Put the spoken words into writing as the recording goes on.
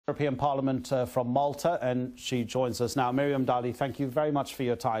European Parliament from Malta, and she joins us now. Miriam Dalli, thank you very much for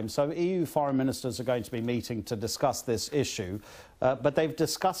your time. So EU foreign ministers are going to be meeting to discuss this issue, but they've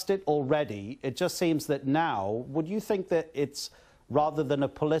discussed it already. It just seems that now, would you think that it's, rather than a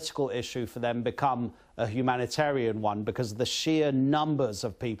political issue for them, become a humanitarian one because of the sheer numbers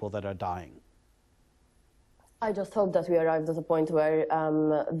of people that are dying? I just hope that we arrived at a point where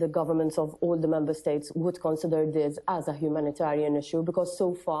the governments of all the member states would consider this as a humanitarian issue, because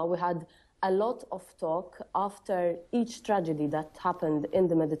so far we had a lot of talk after each tragedy that happened in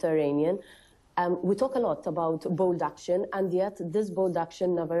the Mediterranean. We talk a lot about bold action, and yet this bold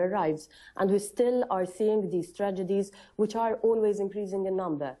action never arrives. And we still are seeing these tragedies, which are always increasing in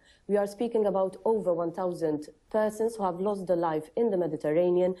number. We are speaking about over 1,000 persons who have lost their life in the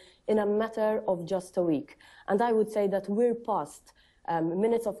Mediterranean in a matter of just a week. And I would say that we're past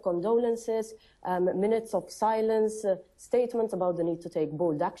minutes of condolences, minutes of silence, statements about the need to take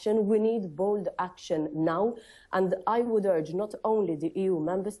bold action. We need bold action now. And I would urge not only the EU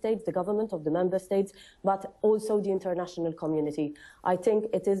member states, the government of the member states, but also the international community. I think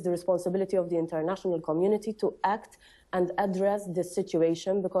it is the responsibility of the international community to act and address this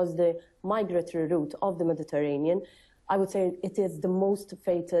situation, because the migratory route of the Mediterranean, I would say it is the most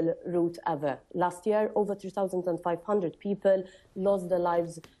fatal route ever. Last year, over 3,500 people lost their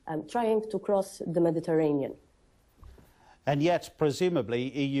lives trying to cross the Mediterranean. And yet,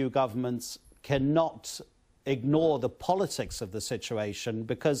 presumably, EU governments cannot ignore the politics of the situation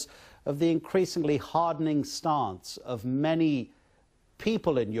because of the increasingly hardening stance of many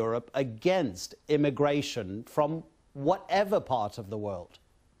people in Europe against immigration from whatever part of the world.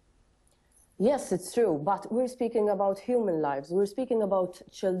 Yes, it's true, but we're speaking about human lives. We're speaking about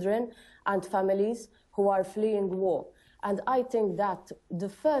children and families who are fleeing war. And I think that the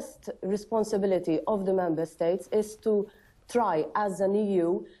first responsibility of the member states is to try, as an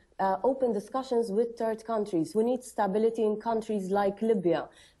EU, open discussions with third countries. We need stability in countries like Libya,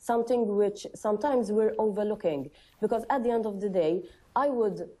 something which sometimes we're overlooking. Because at the end of the day, I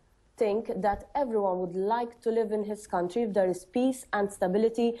would think that everyone would like to live in his country if there is peace and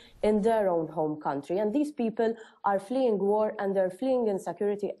stability in their own home country. And these people are fleeing war, and they're fleeing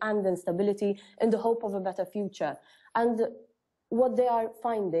insecurity and instability in the hope of a better future. And what they are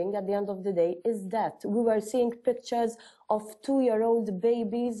finding at the end of the day is that we were seeing pictures of 2-year-old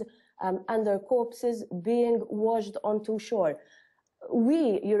babies and their corpses being washed onto shore.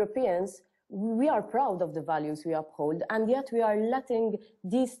 We Europeans, we are proud of the values we uphold, and yet we are letting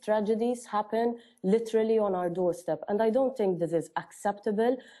these tragedies happen literally on our doorstep. And I don't think this is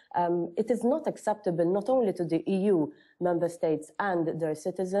acceptable. It is not acceptable not only to the EU member states and their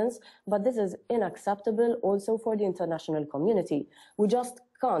citizens, but this is unacceptable also for the international community. We just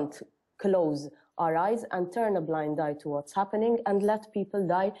can't close our eyes and turn a blind eye to what's happening and let people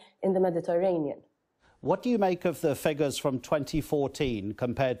die in the Mediterranean. What do you make of the figures from 2014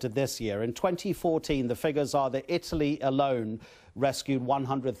 compared to this year? In 2014, the figures are that Italy alone rescued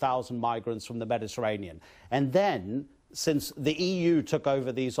 100,000 migrants from the Mediterranean. And then, since the EU took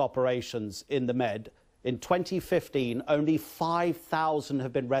over these operations in the Med, in 2015, only 5,000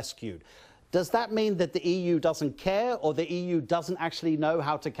 have been rescued. Does that mean that the EU doesn't care, or the EU doesn't actually know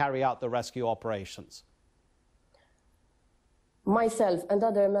how to carry out the rescue operations? Myself and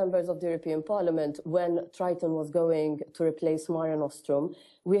other members of the European Parliament, when Triton was going to replace Mare Nostrum,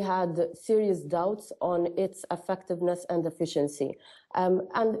 we had serious doubts on its effectiveness and efficiency.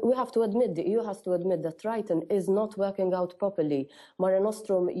 And we have to admit, the EU has to admit that Triton is not working out properly. Mare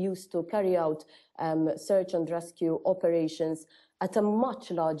Nostrum used to carry out search and rescue operations at a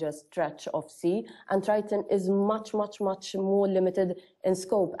much larger stretch of sea, and Triton is much more limited in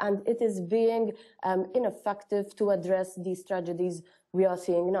scope, and it is being ineffective to address these tragedies we are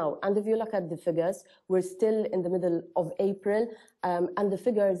seeing now. And if you look at the figures, we're still in the middle of April, and the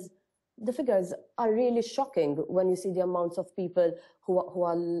figures are really shocking when you see the amounts of people who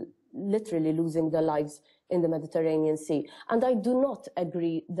are literally losing their lives in the Mediterranean Sea. And I do not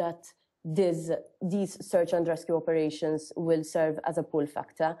agree that these search and rescue operations will serve as a pull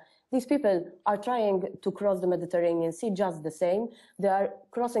factor. These people are trying to cross the Mediterranean Sea just the same. They are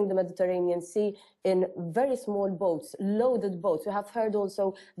crossing the Mediterranean Sea in very small boats, loaded boats. We have heard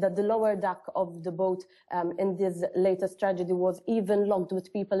also that the lower deck of the boat in this latest tragedy was even locked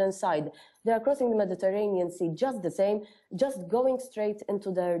with people inside. They are crossing the Mediterranean Sea just the same, just going straight into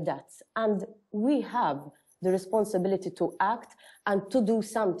their deaths. And we have the responsibility to act and to do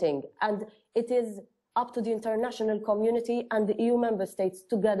something. And it is up to the international community and the EU member states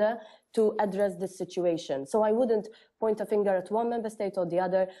together to address this situation. So I wouldn't point a finger at one member state or the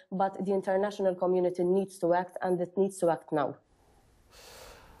other, but the international community needs to act, and it needs to act now.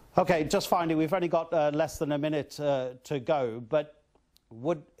 Okay, just finally, we've only got less than a minute to go, but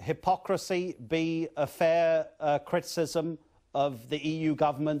would hypocrisy be a fair criticism of the EU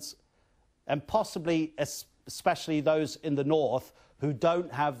governments and possibly especially those in the north who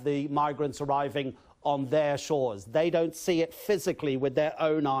don't have the migrants arriving on their shores? They don't see it physically with their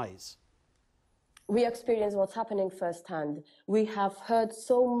own eyes. We experience what's happening firsthand. We have heard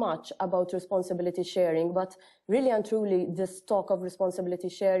so much about responsibility sharing, but really and truly, this talk of responsibility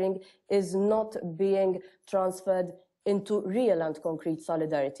sharing is not being transferred into real and concrete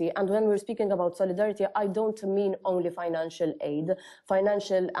solidarity. And when we're speaking about solidarity, I don't mean only financial aid.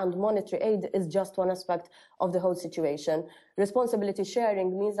 Financial and monetary aid is just one aspect of the whole situation. Responsibility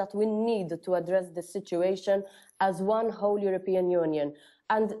sharing means that we need to address the situation as one whole European Union.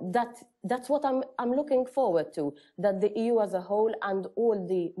 And that's what I'm looking forward to, that the EU as a whole and all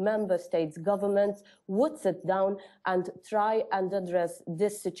the member states' governments would sit down and try and address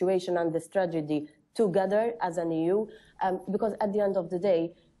this situation and this tragedy together as an EU, because at the end of the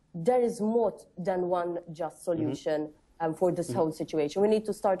day, there is more than one just solution for this whole situation. We need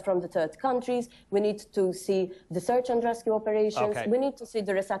to start from the third countries. We need to see the search and rescue operations. Okay. We need to see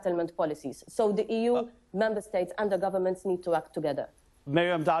the resettlement policies. So the EU, member states and the governments need to act together.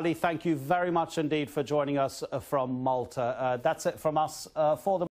 Miriam Dalli, thank you very much indeed for joining us from Malta. That's it from us for the